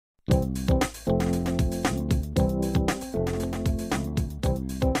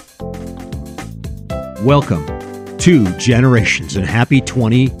Welcome to Generations and happy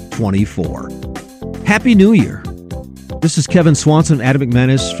 2024. Happy New Year. This is Kevin Swanson. Adam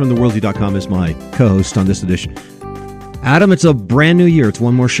McManus from theworldview.com is my co-host on this edition. Adam, it's a brand new year. It's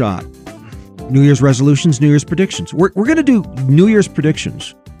one more shot. New Year's resolutions, New Year's predictions. We're going to do New Year's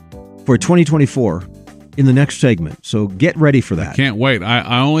predictions for 2024 in the next segment, so get ready for that. Can't wait.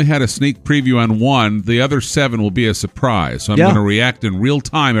 I only had a sneak preview on one. The other 7 will be a surprise, so I'm going to react in real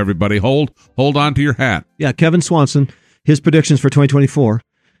time, everybody. Hold on to your hat. Yeah, Kevin Swanson, his predictions for 2024,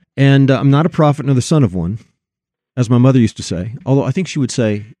 and I'm not a prophet nor the son of one, as my mother used to say, although I think she would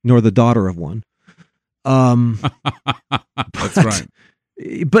say, nor the daughter of one. That's right.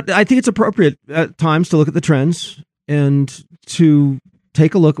 But I think it's appropriate at times to look at the trends and to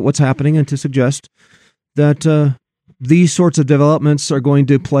take a look at what's happening and to suggest that these sorts of developments are going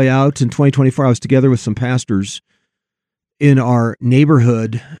to play out in 2024. I was together with some pastors in our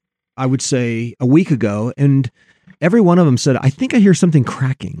neighborhood, I would say a week ago, and every one of them said, I think I hear something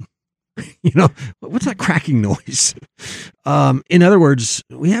cracking. You know, what's that cracking noise? In other words,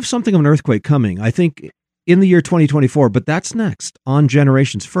 we have something of an earthquake coming, I think, in the year 2024, but that's next on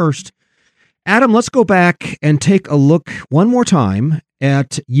Generations. First, Adam, let's go back and take a look one more time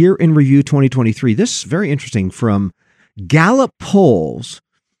at Year in Review 2023. This is very interesting from Gallup polls.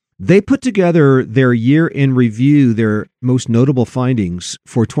 They put together their Year in Review, their most notable findings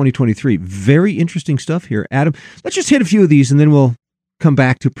for 2023. Very interesting stuff here. Adam, let's just hit a few of these and then we'll come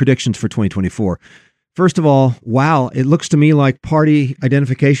back to predictions for 2024. First of all, wow, it looks to me like party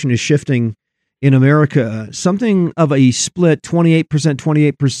identification is shifting in America. Something of a split,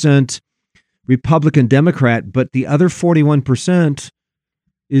 28% Republican Democrat, but the other 41%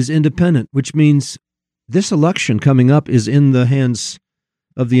 is independent, which means this election coming up is in the hands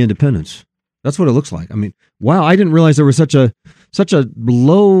of the independents. That's what it looks like. I mean, wow, I didn't realize there was such a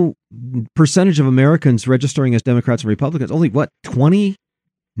low percentage of Americans registering as Democrats and Republicans. Only, what, 29%?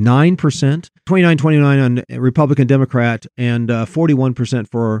 29 on Republican Democrat and 41%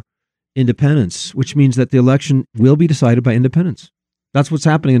 for independents, which means that the election will be decided by independents. That's what's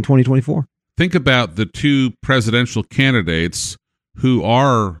happening in 2024. Think about the 2 presidential candidates who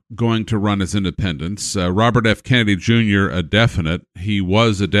are going to run as independents. Robert F. Kennedy Jr., a definite. He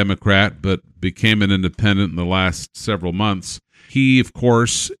was a Democrat, but became an independent in the last several months. He, of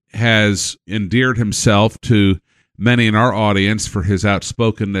course, has endeared himself to many in our audience for his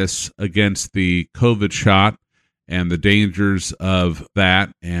outspokenness against the COVID shot and the dangers of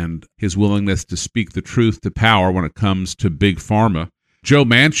that, and his willingness to speak the truth to power when it comes to big pharma. Joe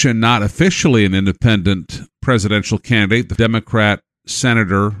Manchin, not officially an independent presidential candidate, the Democrat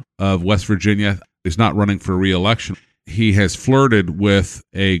senator of West Virginia, is not running for re-election. He has flirted with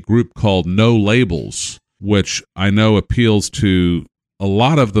a group called No Labels, which I know appeals to a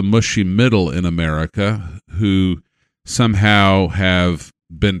lot of the mushy middle in America who somehow have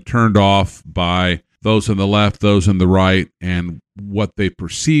been turned off by those on the left, those on the right, and what they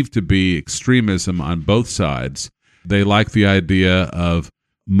perceive to be extremism on both sides. They like the idea of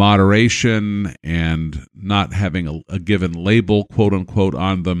moderation and not having a given label, quote unquote,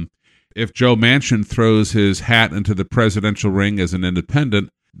 on them. If Joe Manchin throws his hat into the presidential ring as an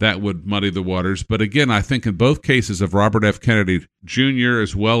independent, that would muddy the waters. But again, I think in both cases of Robert F. Kennedy Jr.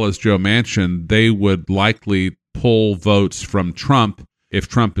 as well as Joe Manchin, they would likely pull votes from Trump if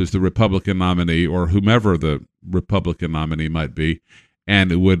Trump is the Republican nominee or whomever the Republican nominee might be.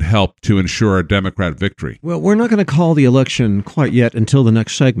 And it would help to ensure a Democrat victory. Well, we're not going to call the election quite yet until the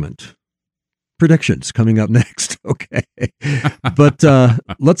next segment. Predictions coming up next, okay. But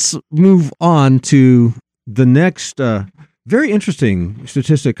let's move on to the next very interesting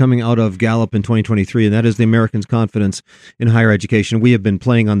statistic coming out of Gallup in 2023, and that is the Americans' confidence in higher education. We have been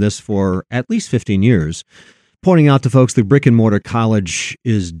playing on this for at least 15 years, pointing out to folks the brick-and-mortar college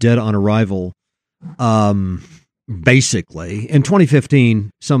is dead on arrival. Basically, in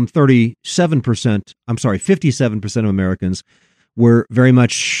 2015, some 57% of Americans were very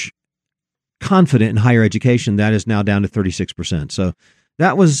much confident in higher education. That is now down to 36%. So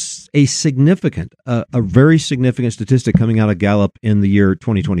that was a very significant statistic coming out of Gallup in the year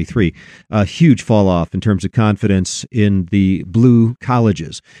 2023. A huge fall off in terms of confidence in the blue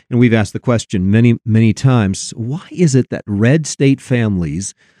colleges. And we've asked the question many, many times, why is it that red state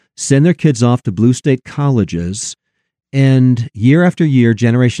families send their kids off to blue state colleges, and year after year,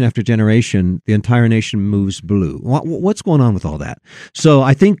 generation after generation, the entire nation moves blue? What's going on with all that? So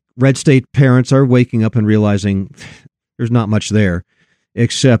I think red state parents are waking up and realizing there's not much there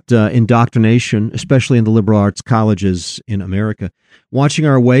except indoctrination, especially in the liberal arts colleges in America. Watching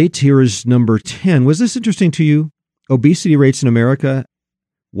our weight, here is number 10. Was this interesting to you? Obesity rates in America,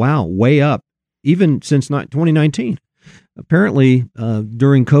 wow, way up. even since 2019. Apparently,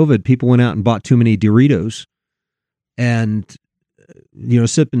 during COVID, people went out and bought too many Doritos and,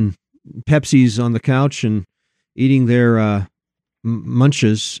 sipping Pepsis on the couch and eating their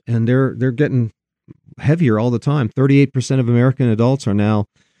munches, and they're getting heavier all the time. 38% of American adults are now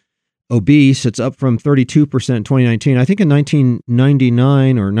obese. It's up from 32% in 2019. I think in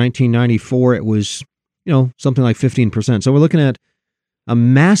 1999 or 1994, it was, something like 15%. So we're looking at a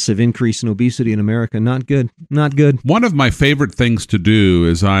massive increase in obesity in America. Not good. Not good. One of my favorite things to do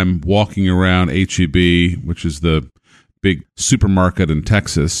is I'm walking around H-E-B, which is the big supermarket in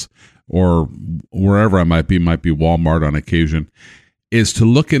Texas, or wherever I might be Walmart on occasion, is to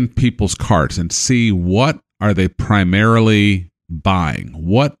look in people's carts and see what are they primarily buying?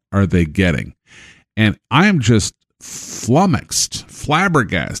 What are they getting? And I am just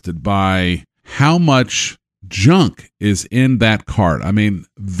flabbergasted by how much junk is in that cart. I mean,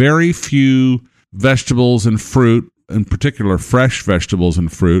 very few vegetables and fruit, in particular fresh vegetables and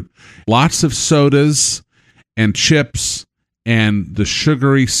fruit, lots of sodas and chips and the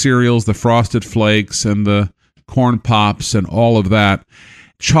sugary cereals, the Frosted Flakes and the Corn Pops and all of that,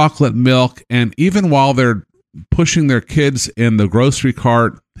 chocolate milk. And even while they're pushing their kids in the grocery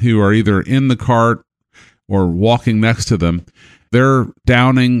cart, who are either in the cart or walking next to them, they're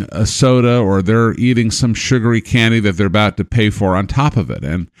downing a soda or they're eating some sugary candy that they're about to pay for on top of it.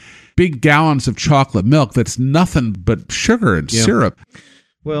 And big gallons of chocolate milk that's nothing but sugar and syrup.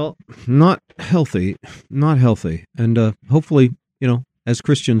 Well, not healthy. And hopefully, as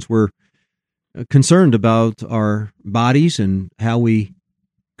Christians, we're concerned about our bodies and how we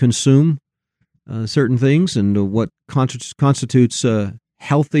consume certain things and what constitutes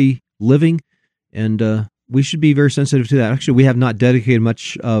healthy living. And we should be very sensitive to that. Actually, we have not dedicated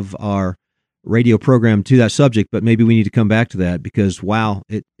much of our radio program to that subject, but maybe we need to come back to that because, wow,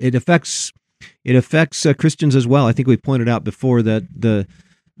 it affects Christians as well. I think we pointed out before that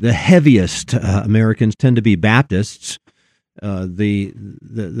the heaviest Americans tend to be Baptists. The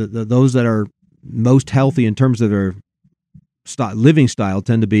those that are most healthy in terms of their living style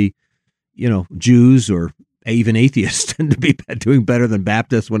tend to be, Jews or even atheists tend to be doing better than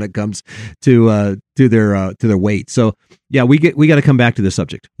Baptists when it comes to their weight. So yeah, we got to come back to this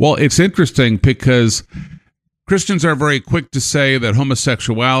subject. Well, it's interesting because Christians are very quick to say that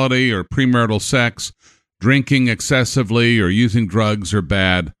homosexuality or premarital sex, drinking excessively or using drugs are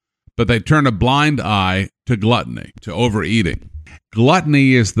bad, but they turn a blind eye to gluttony, to overeating.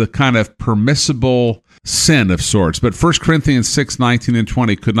 Gluttony is the kind of permissible sin of sorts. But 1 Corinthians 6:19 and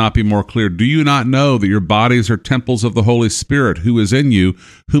 20 could not be more clear. Do you not know that your bodies are temples of the Holy Spirit who is in you,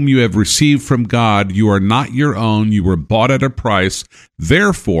 whom you have received from God? You are not your own. You were bought at a price.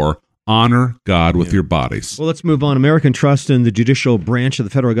 Therefore, honor God with your bodies. Well, let's move on. American trust in the judicial branch of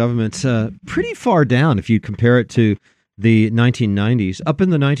the federal government, pretty far down if you compare it to the 1990s. Up in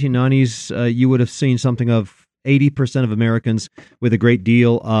the 1990s, you would have seen something of 80% of Americans with a great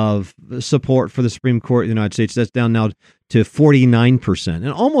deal of support for the Supreme Court of the United States. That's down now to 49%.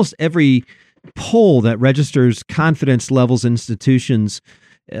 And almost every poll that registers confidence levels in institutions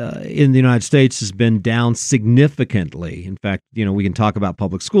in the United States has been down significantly. In fact, we can talk about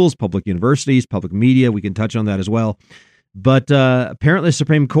public schools, public universities, public media. We can touch on that as well. But apparently the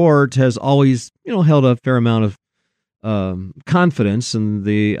Supreme Court has always, held a fair amount of confidence in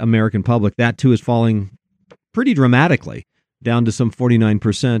the American public. That, too, is falling pretty dramatically, down to some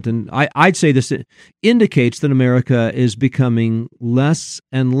 49%. And I'd say this indicates that America is becoming less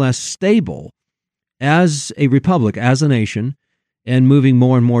and less stable as a republic, as a nation, and moving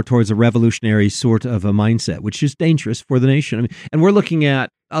more and more towards a revolutionary sort of a mindset, which is dangerous for the nation. And we're looking at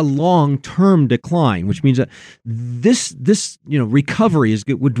a long-term decline, which means that this recovery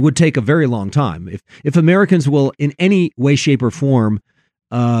would take a very long time. If Americans will, in any way, shape, or form,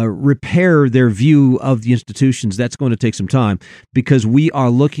 repair their view of the institutions, that's going to take some time because we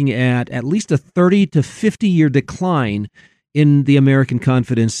are looking at least a 30 to 50 year decline in the American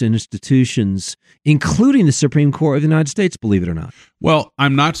confidence in institutions, including the Supreme Court of the United States, believe it or not. Well,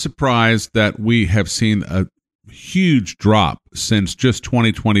 I'm not surprised that we have seen a huge drop since just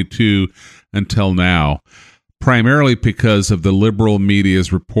 2022 until now, primarily because of the liberal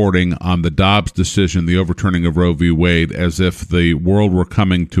media's reporting on the Dobbs decision, the overturning of Roe v. Wade, as if the world were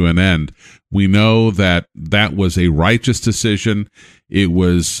coming to an end. We know that that was a righteous decision. It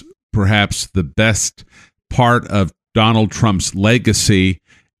was perhaps the best part of Donald Trump's legacy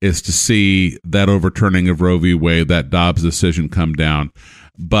is to see that overturning of Roe v. Wade, that Dobbs decision come down.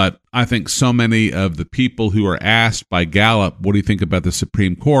 But I think so many of the people who are asked by Gallup, what do you think about the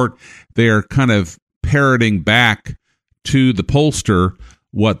Supreme Court? They are kind of parroting back to the pollster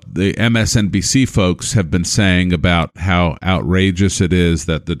what the MSNBC folks have been saying about how outrageous it is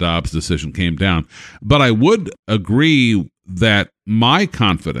that the Dobbs decision came down. But I would agree that my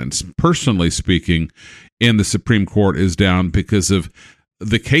confidence, personally speaking, in the Supreme Court is down because of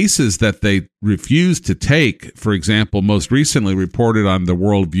the cases that they refuse to take. For example, most recently reported on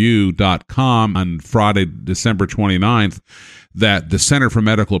theworldview.com on Friday, December 29th, that the Center for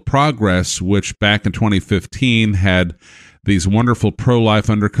Medical Progress, which back in 2015 had these wonderful pro-life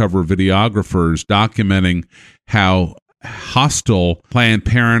undercover videographers documenting how hostile Planned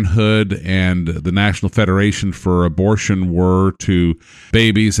Parenthood and the National Federation for Abortion were to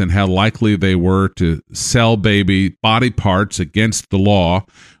babies and how likely they were to sell baby body parts against the law,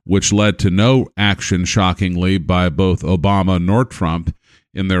 which led to no action, shockingly, by both Obama nor Trump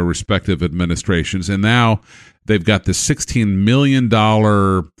in their respective administrations. And now they've got this $16 million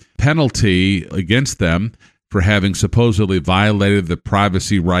penalty against them for having supposedly violated the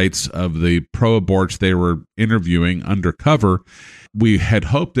privacy rights of the pro-aborts they were interviewing undercover. We had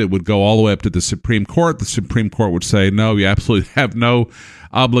hoped it would go all the way up to the Supreme Court. The Supreme Court would say, no, you absolutely have no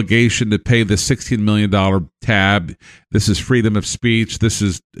obligation to pay the $16 million tab. This is freedom of speech. This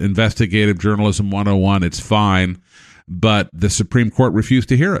is investigative journalism 101. It's fine. But the Supreme Court refused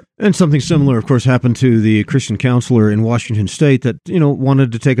to hear it. And something similar, of course, happened to the Christian counselor in Washington State that,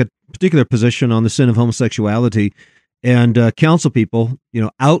 wanted to take a particular position on the sin of homosexuality and counsel people,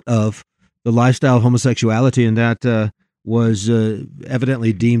 out of the lifestyle of homosexuality. And that was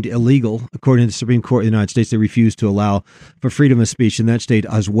evidently deemed illegal. According to the Supreme Court of the United States, they refused to allow for freedom of speech in that state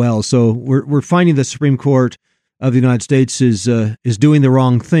as well. So we're finding the Supreme Court of the United States is doing the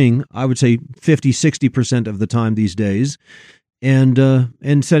wrong thing, I would say 50-60% of the time these days, and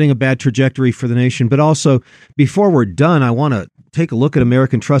setting a bad trajectory for the nation. But also, before we're done, I want to take a look at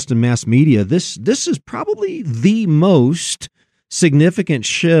American trust in mass media. This is probably the most significant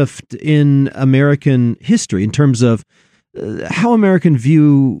shift in American history in terms of how Americans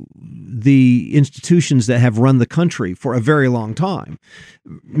view the institutions that have run the country for a very long time.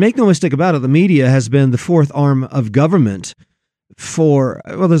 Make no mistake about it, the media has been the fourth arm of government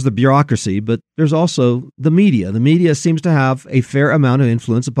there's the bureaucracy, but there's also the media. The media seems to have a fair amount of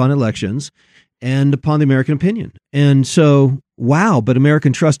influence upon elections and upon the American opinion. And so, but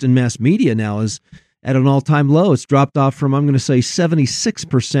American trust in mass media now is at an all-time low. It's dropped off from, I'm going to say,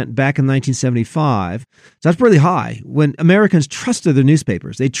 76% back in 1975. So that's really high. When Americans trusted the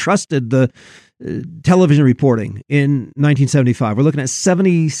newspapers, they trusted the television reporting in 1975. We're looking at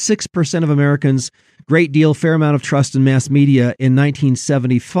 76% of Americans, fair amount of trust in mass media in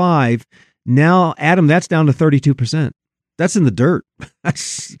 1975. Now, Adam, that's down to 32%. That's in the dirt.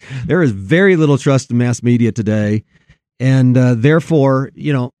 There is very little trust in mass media today. And therefore,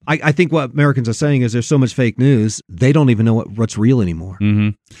 I think what Americans are saying is there's so much fake news, they don't even know what's real anymore. Mm-hmm.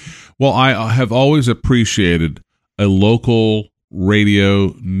 Well, I have always appreciated a local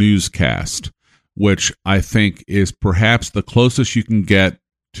radio newscast, which I think is perhaps the closest you can get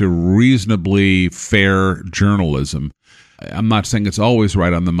to reasonably fair journalism. I'm not saying it's always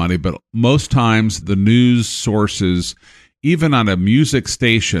right on the money, but most times the news sources, even on a music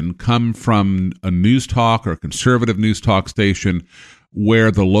station, come from a news talk or a conservative news talk station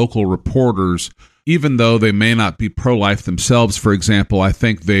where the local reporters, even though they may not be pro-life themselves, for example, I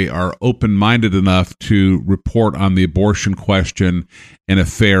think they are open-minded enough to report on the abortion question in a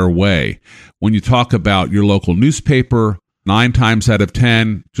fair way. When you talk about your local newspaper, 9 times out of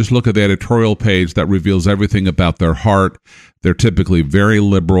 10, just look at the editorial page that reveals everything about their heart. They're typically very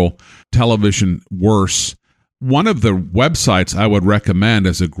liberal. Television, worse. One of the websites I would recommend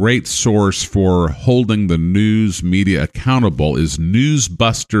as a great source for holding the news media accountable is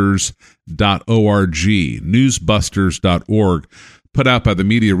newsbusters.org, newsbusters.org, put out by the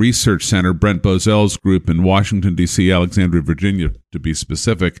Media Research Center, Brent Bozell's group in Washington, D.C., Alexandria, Virginia, to be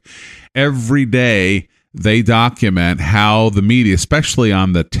specific. Every day, they document how the media, especially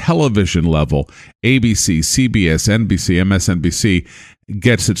on the television level, ABC, CBS, NBC, MSNBC,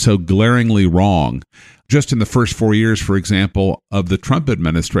 gets it so glaringly wrong. Just in the first 4 years, for example, of the Trump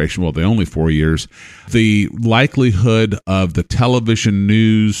administration, the only 4 years, the likelihood of the television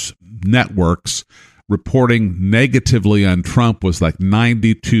news networks reporting negatively on Trump was like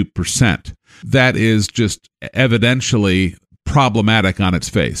 92%. That is just evidentially problematic on its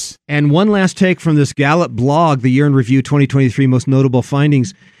face. And one last take from this Gallup blog, the Year in Review 2023 Most Notable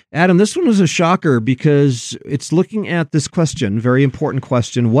Findings. Adam, this one was a shocker because it's looking at this question, very important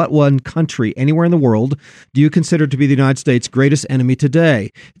question. What one country anywhere in the world do you consider to be the United States' greatest enemy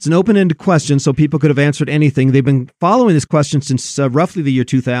today? It's an open-ended question, so people could have answered anything. They've been following this question since roughly the year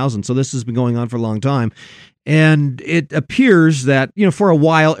 2000, so this has been going on for a long time. And it appears that, for a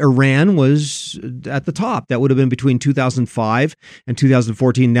while, Iran was at the top. That would have been between 2005 and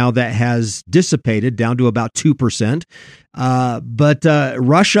 2014. Now that has dissipated down to about 2%. But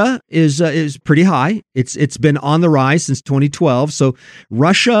Russia is pretty high. It's been on the rise since 2012. So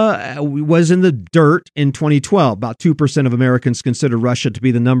Russia was in the dirt in 2012. About 2% of Americans consider Russia to be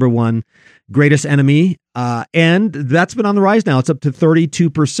the number one greatest enemy. And that's been on the rise now. It's up to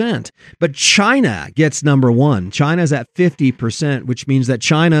 32%. But China gets number one. China's at 50%, which means that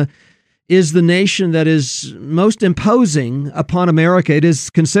China is the nation that is most imposing upon America. It is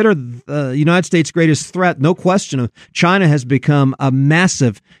considered the United States' greatest threat. No question. China has become a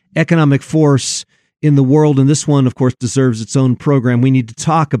massive economic force in the world, and this one, of course, deserves its own program. We need to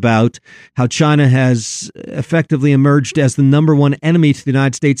talk about how China has effectively emerged as the number one enemy to the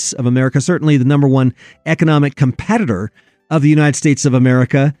United States of America, certainly the number one economic competitor of the United States of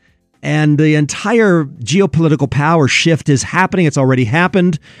America. And the entire geopolitical power shift is happening. It's already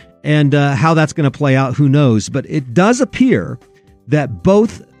happened. And how that's going to play out, who knows? But it does appear that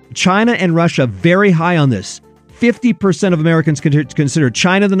both China and Russia, very high on this. 50% of Americans consider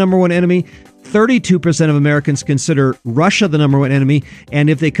China the number one enemy. 32% of Americans consider Russia the number one enemy. And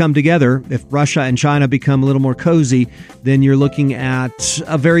if they come together, if Russia and China become a little more cozy, then you're looking at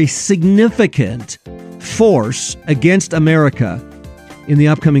a very significant force against America in the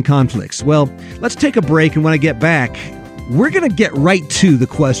upcoming conflicts. Well, let's take a break. And when I get back, we're going to get right to the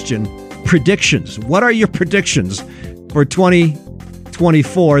question, predictions. What are your predictions for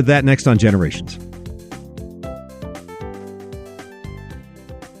 2024? That next on Generations.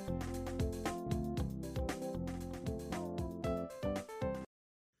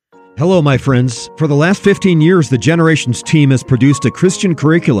 Hello, my friends. For the last 15 years, the Generations team has produced a Christian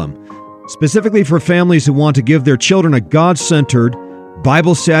curriculum specifically for families who want to give their children a God-centered,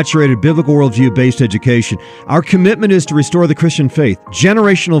 Bible-saturated, biblical worldview-based education. Our commitment is to restore the Christian faith,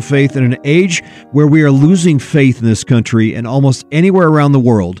 generational faith, in an age where we are losing faith in this country and almost anywhere around the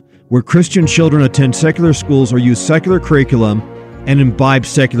world, where Christian children attend secular schools or use secular curriculum and imbibe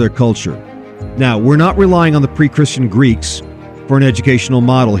secular culture. Now, we're not relying on the pre-Christian Greeks for an educational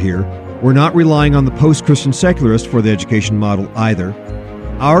model here. We're not relying on the post-Christian secularists for the education model either.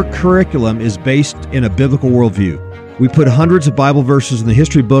 Our curriculum is based in a biblical worldview. We put hundreds of Bible verses in the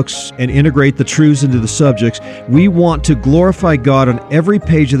history books and integrate the truths into the subjects. We want to glorify God on every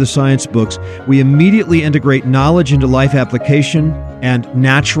page of the science books. We immediately integrate knowledge into life application and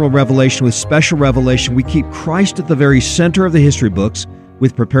natural revelation with special revelation. We keep Christ at the very center of the history books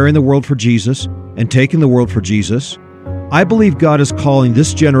with preparing the world for Jesus and taking the world for Jesus. I believe God is calling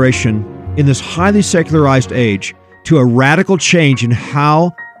this generation in this highly secularized age to a radical change in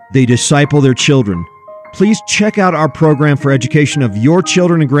how they disciple their children. Please check out our program for education of your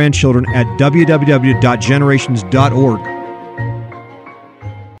children and grandchildren at www.generations.org.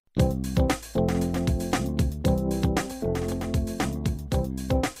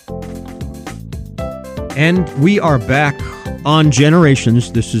 And we are back on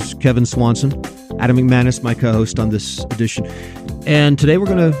Generations. This is Kevin Swanson, Adam McManus, my co-host on this edition. And today we're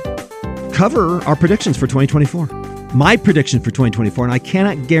going to cover our predictions for 2024. My prediction for 2024, and I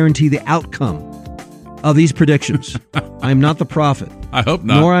cannot guarantee the outcome of these predictions. I am not the prophet. I hope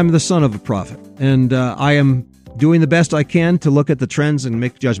not. Nor I'm the son of a prophet. And I am doing the best I can to look at the trends and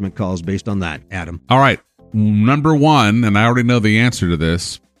make judgment calls based on that, Adam. All right. Number one, and I already know the answer to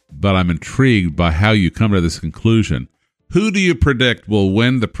this, but I'm intrigued by how you come to this conclusion. Who do you predict will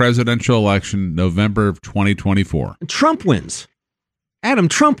win the presidential election November of 2024? Trump wins. Adam,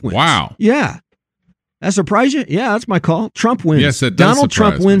 Trump wins. Wow. Yeah. That surprise you? Yeah, that's my call. Trump wins. Yes, it does. Donald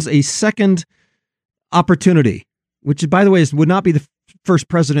Trump wins a second opportunity, which, by the way, would not be the first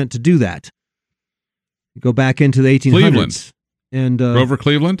president to do that. Go back into the 1800s. Cleveland. And Grover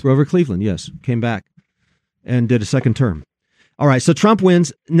Cleveland? Grover Cleveland, yes. Came back and did a second term. All right, so Trump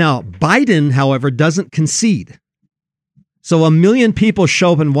wins. Now, Biden, however, doesn't concede. So 1 million people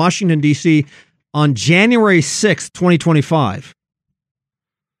show up in Washington, D.C. on January 6th, 2025.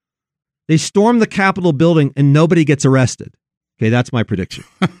 They storm the Capitol building and nobody gets arrested. Okay, that's my prediction.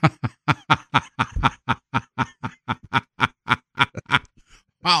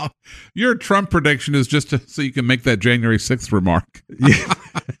 Wow. Your Trump prediction is just so you can make that January 6th remark. Yeah.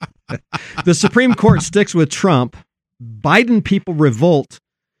 The Supreme Court sticks with Trump. Biden people revolt.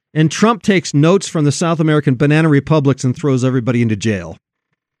 And Trump takes notes from the South American banana republics and throws everybody into jail.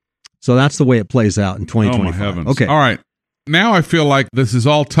 So that's the way it plays out in 2025. Oh, my heavens. Okay. All right. now I feel like this is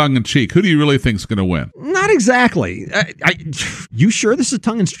all tongue in cheek. Who do you really think is going to win? Not exactly. You sure this is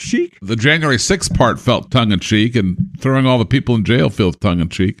tongue in cheek? The January 6th part felt tongue in cheek, and throwing all the people in jail feels tongue in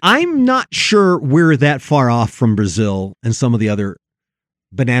cheek. I'm not sure we're that far off from Brazil and some of the other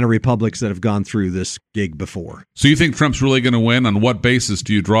banana republics that have gone through this gig before. So you think Trump's really going to win? On what basis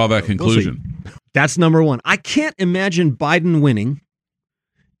do you draw that conclusion? That's number one. I can't imagine Biden winning,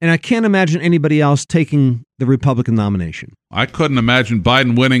 and I can't imagine anybody else taking the Republican nomination. I couldn't imagine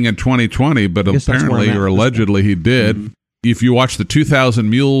Biden winning in 2020, but apparently or allegedly he did. Mm-hmm. If you watch the 2,000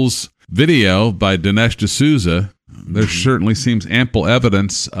 Mules video by Dinesh D'Souza, there certainly seems ample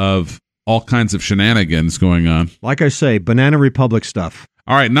evidence of all kinds of shenanigans going on. Like I say, Banana Republic stuff.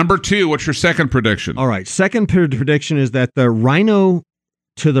 All right, number 2, what's your second prediction? All right, second prediction is that the rhino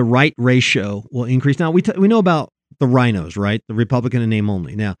to the right ratio will increase. Now, we know about the rhinos, right? The Republican in name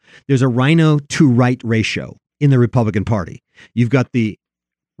only. Now, there's a rhino to right ratio in the Republican Party. You've got the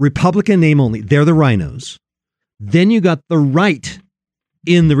Republican name only. They're the rhinos. Then you got the right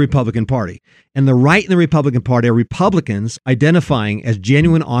in the Republican Party. And the right in the Republican Party are Republicans identifying as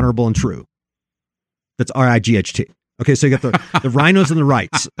genuine, honorable, and true. That's RIGHT. Okay, so you got the rhinos and the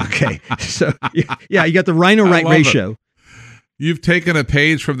rights. Okay, so yeah, you got the rhino-right ratio. You've taken a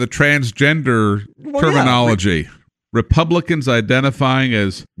page from the transgender terminology. Yeah. Republicans identifying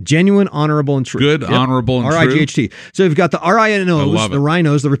as genuine, honorable, and true. Good, honorable, and true. RIGHT. So you've got the RINOs, the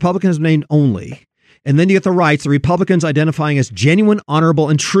rhinos, the Republicans named only. And then you get the rights, the Republicans identifying as genuine, honorable,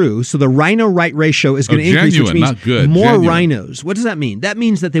 and true. So the rhino-right ratio is going to increase, which means not good. More Genuine. Rhinos. What does that mean? That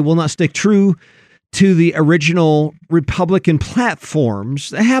means that they will not stick true to the original Republican platforms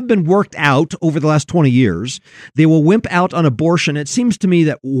that have been worked out over the last 20 years. They will wimp out on abortion. It seems to me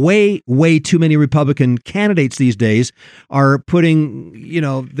that way, way too many Republican candidates these days are putting,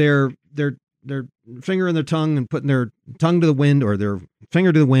 their finger in their tongue and putting their tongue to the wind or their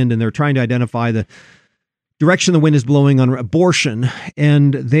finger to the wind, and they're trying to identify the direction the wind is blowing on abortion,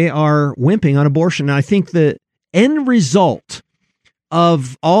 and they are wimping on abortion. And I think the end result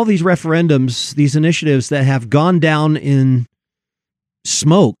of all these referendums, these initiatives that have gone down in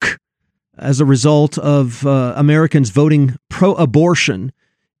smoke as a result of Americans voting pro-abortion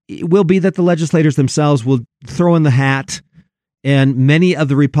will be that the legislators themselves will throw in the hat, and many of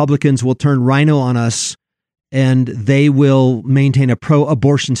the Republicans will turn rhino on us, and they will maintain a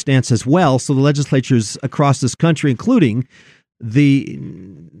pro-abortion stance as well. So the legislatures across this country, including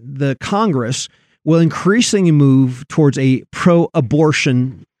the Congress, will increasingly move towards a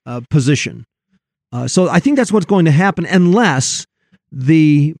pro-abortion position. So I think that's what's going to happen unless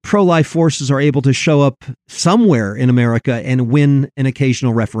the pro-life forces are able to show up somewhere in America and win an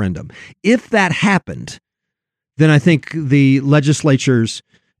occasional referendum. If that happened, then I think the legislatures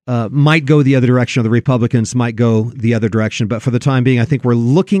might go the other direction, or the Republicans might go the other direction. But for the time being, I think we're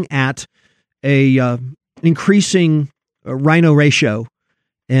looking at a increasing rhino ratio,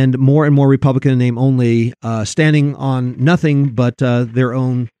 and more Republican in name only standing on nothing but their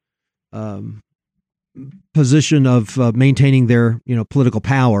own position of maintaining their political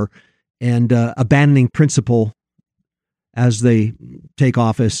power and abandoning principle as they take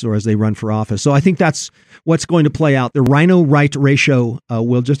office or as they run for office. So I think that's what's going to play out. The rhino-right ratio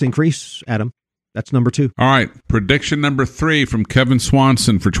will just increase, Adam. That's number 2. All right. Prediction number 3 from Kevin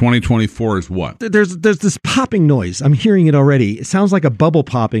Swanson for 2024 is what? There's this popping noise. I'm hearing it already. It sounds like a bubble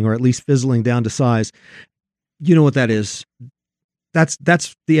popping, or at least fizzling down to size. You know what that is? That's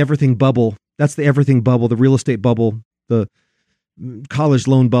the everything bubble. That's the everything bubble, the real estate bubble, the college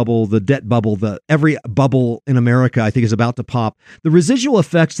loan bubble, the debt bubble, every bubble in America, I think, is about to pop. The residual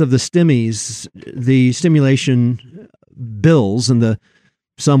effects of the stimmies, the stimulation bills, and the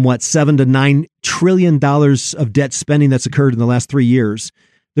somewhat $7 to $9 trillion of debt spending that's occurred in the last 3 years.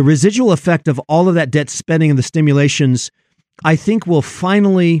 The residual effect of all of that debt spending and the stimulations, I think, will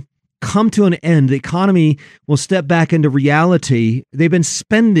finally come to an end. The economy will step back into reality. They've been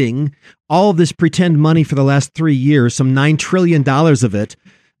spending all of this pretend money for the last 3 years, some $9 trillion of it.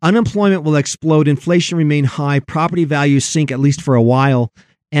 Unemployment will explode. Inflation remain high. Property values sink, at least for a while.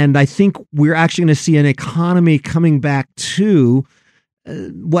 And I think we're actually going to see an economy coming back to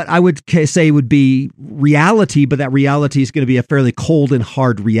what I would say would be reality, but that reality is going to be a fairly cold and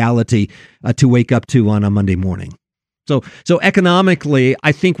hard reality to wake up to on a Monday morning. So economically,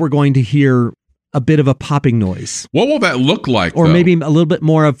 I think we're going to hear a bit of a popping noise. What will that look like? Or maybe a little bit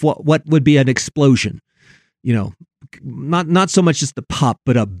more of what would be an explosion. Not so much just the pop,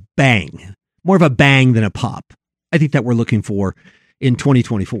 but a bang. More of a bang than a pop. I think that we're looking for in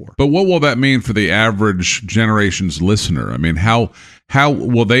 2024. But what will that mean for the average generation's listener? I mean, how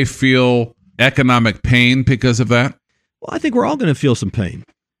will they feel economic pain because of that? Well, I think we're all going to feel some pain.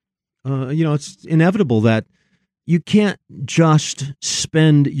 It's inevitable that you can't just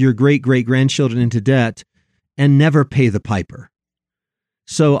spend your great-great-grandchildren into debt and never pay the piper.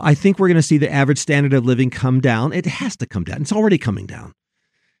 So I think we're going to see the average standard of living come down. It has to come down. It's already coming down.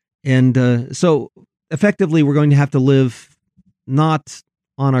 And so effectively, we're going to have to live not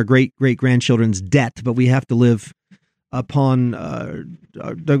on our great-great-grandchildren's debt, but we have to live upon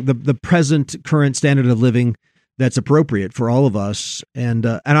the present current standard of living that's appropriate for all of us. And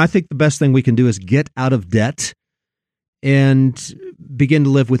I think the best thing we can do is get out of debt and begin to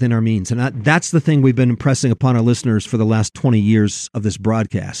live within our means. And that's the thing we've been impressing upon our listeners for the last 20 years of this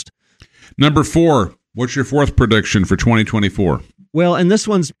broadcast. Number 4, what's your fourth prediction for 2024? Well, and this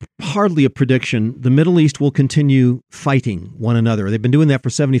one's hardly a prediction. The Middle East will continue fighting one another. They've been doing that for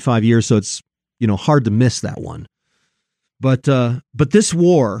 75 years, so it's hard to miss that one. But this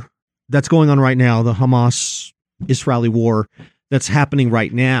war that's going on right now, the Hamas-Israeli war that's happening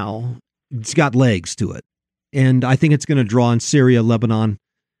right now, it's got legs to it. And I think it's going to draw on Syria, Lebanon.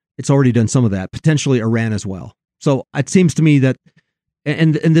 It's already done some of that, potentially Iran as well. So it seems to me that,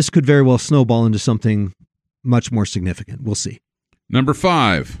 and this could very well snowball into something much more significant. We'll see. Number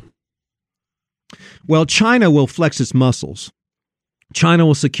 5. Well, China will flex its muscles. China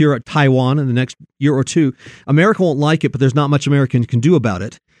will secure Taiwan in the next year or two. America won't like it, but there's not much America can do about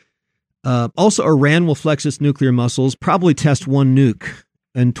it. Also, Iran will flex its nuclear muscles, probably test one nuke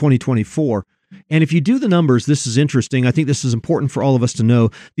in 2024. And if you do the numbers, this is interesting. I think this is important for all of us to know.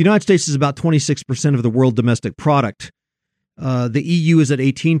 The United States is about 26% of the world domestic product. The EU is at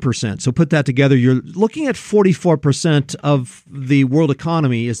 18%. So put that together, you're looking at 44% of the world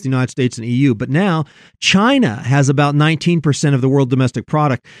economy is the United States and EU. But now China has about 19% of the world domestic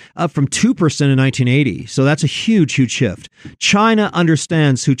product, up from 2% in 1980. So that's a huge, huge shift. China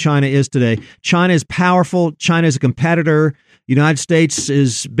understands who China is today. China is powerful. China is a competitor. United States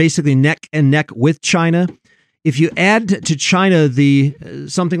is basically neck and neck with China. If you add to China the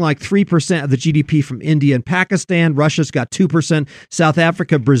something like 3% of the GDP from India and Pakistan, Russia's got 2%, South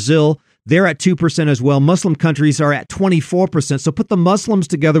Africa, Brazil, they're at 2% as well. Muslim countries are at 24%. So put the Muslims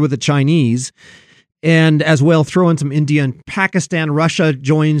together with the Chinese, and as well throw in some India and Pakistan. Russia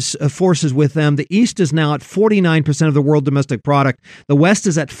joins forces with them. The East is now at 49% of the world domestic product. The West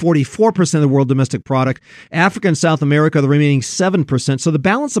is at 44% of the world domestic product. Africa and South America are the remaining 7%. So the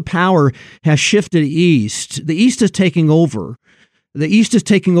balance of power has shifted east. The East is taking over. The East is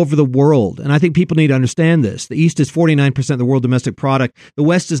taking over the world, and I think people need to understand this. The East is 49% of the world domestic product. The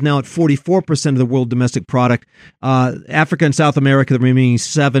West is now at 44% of the world domestic product. Africa and South America, the remaining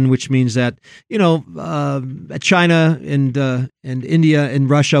 7%, which means that China and India and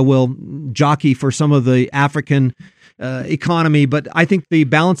Russia will jockey for some of the African economy. But I think the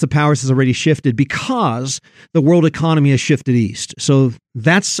balance of powers has already shifted because the world economy has shifted east. So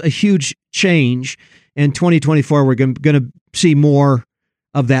that's a huge change. In 2024, we're going to see more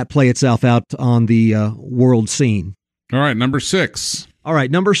of that play itself out on the world scene. All right, number 6. All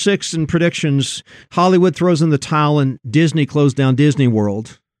right, number 6 in predictions. Hollywood throws in the towel and Disney closed down Disney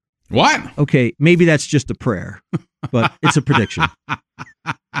World. What? Okay, maybe that's just a prayer, but it's a prediction.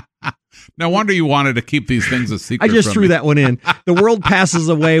 No wonder you wanted to keep these things a secret. I just threw that one in. The world passes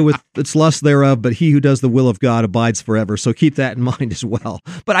away with its lust thereof, but he who does the will of God abides forever. So keep that in mind as well.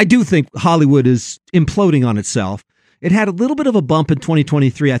 But I do think Hollywood is imploding on itself. It had a little bit of a bump in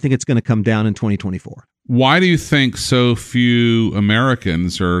 2023. I think it's going to come down in 2024. Why do you think so few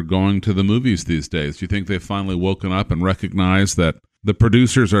Americans are going to the movies these days? Do you think they've finally woken up and recognized that the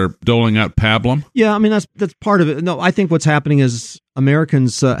producers are doling out pablum? Yeah, I mean, that's part of it. No, I think what's happening is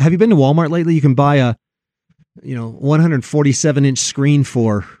Americans, have you been to Walmart lately? You can buy a 147-inch screen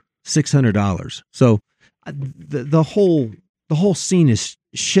for $600. So the whole scene is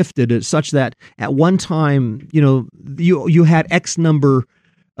shifted such that at one time, you had X number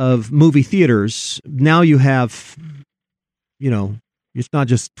of movie theaters. Now you have, it's not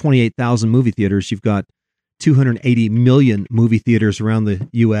just 28,000 movie theaters. You've got 280 million movie theaters around the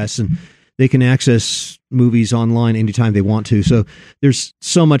U.S., and they can access movies online anytime they want to. So there's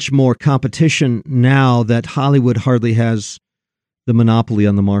so much more competition now that Hollywood hardly has the monopoly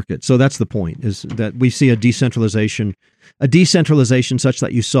on the market. So that's the point, is that we see a decentralization such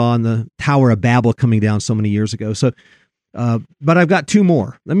that you saw in the Tower of Babel coming down so many years ago. So, but I've got 2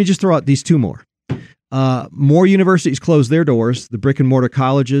 more. Let me just throw out these 2 more. More universities close their doors. The brick and mortar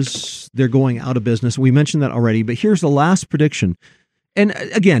colleges, they're going out of business. We mentioned that already, but here's the last prediction. And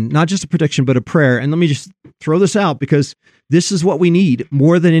again, not just a prediction, but a prayer. And let me just throw this out, because this is what we need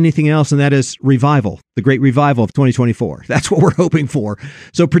more than anything else, and that is revival, the great revival of 2024. That's what we're hoping for.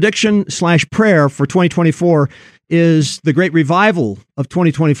 So prediction/prayer for 2024 is the great revival of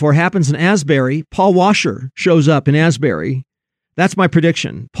 2024 happens in Asbury. Paul Washer shows up in Asbury. That's my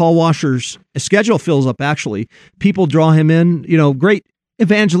prediction. Paul Washer's schedule fills up, actually. People draw him in. Great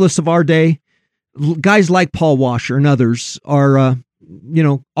evangelists of our day, guys like Paul Washer and others are,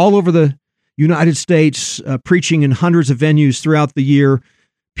 all over the United States, preaching in hundreds of venues throughout the year.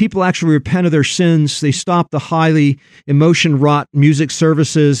 People actually repent of their sins. They stop the highly emotion-wrought music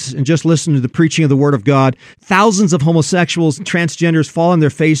services and just listen to the preaching of the Word of God. Thousands of homosexuals and transgenders fall on their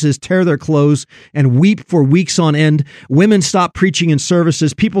faces, tear their clothes, and weep for weeks on end. Women stop preaching in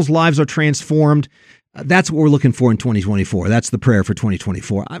services. People's lives are transformed. That's what we're looking for in 2024. That's the prayer for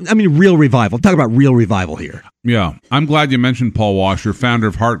 2024. I mean, real revival. Talk about real revival here. Yeah. I'm glad you mentioned Paul Washer, founder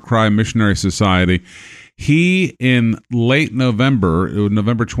of Heart Cry Missionary Society. He, in late November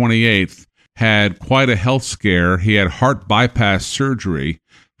 28th, had quite a health scare. He had heart bypass surgery,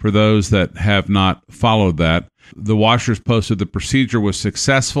 for those that have not followed that. The Washers posted the procedure was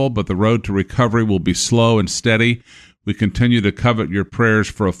successful, but the road to recovery will be slow and steady. We continue to covet your prayers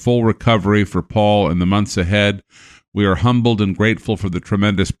for a full recovery for Paul in the months ahead. We are humbled and grateful for the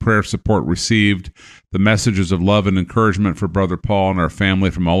tremendous prayer support received. The messages of love and encouragement for Brother Paul and our family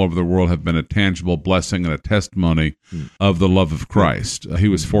from all over the world have been a tangible blessing and a testimony of the love of Christ. He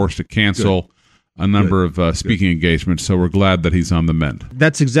was forced to cancel a number of speaking engagements, so we're glad that he's on the mend.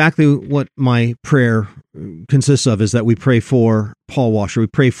 That's exactly what my prayer consists of, is that we pray for Paul Washer. We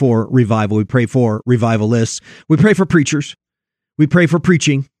pray for revival. We pray for revivalists. We pray for preachers. We pray for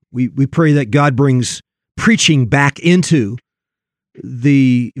preaching. We pray that God brings preaching back into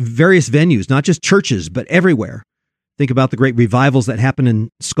the various venues, not just churches, but everywhere. Think about the great revivals that happened in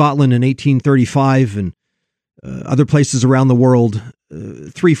Scotland in 1835 and other places around the world.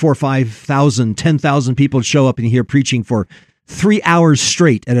 3,000, 4,000, 5,000, 10,000 people would show up and hear preaching for 3 hours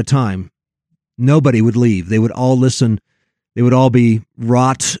straight at a time. Nobody would leave. They would all listen. They would all be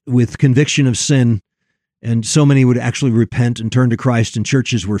wrought with conviction of sin. And so many would actually repent and turn to Christ, and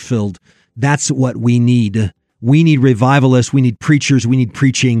churches were filled. That's what we need. We need revivalists. We need preachers. We need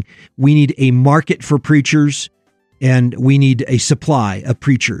preaching. We need a market for preachers, and we need a supply of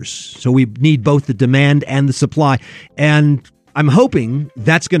preachers. So we need both the demand and the supply. And I'm hoping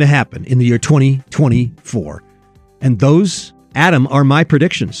that's going to happen in the year 2024. And those, Adam, are my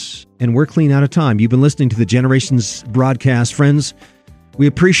predictions. And we're clean out of time. You've been listening to the Generations broadcast. Friends, we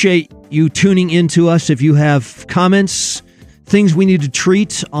appreciate you tuning in to us. If you have comments, things we need to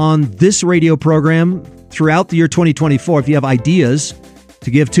treat on this radio program throughout the year 2024, if you have ideas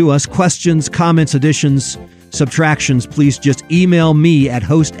to give to us, questions, comments, additions, subtractions, please just email me at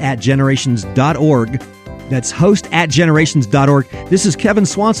host@generations.org. That's host@generations.org. This is Kevin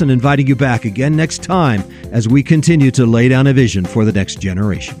Swanson inviting you back again next time as we continue to lay down a vision for the next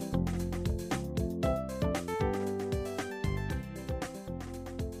generation.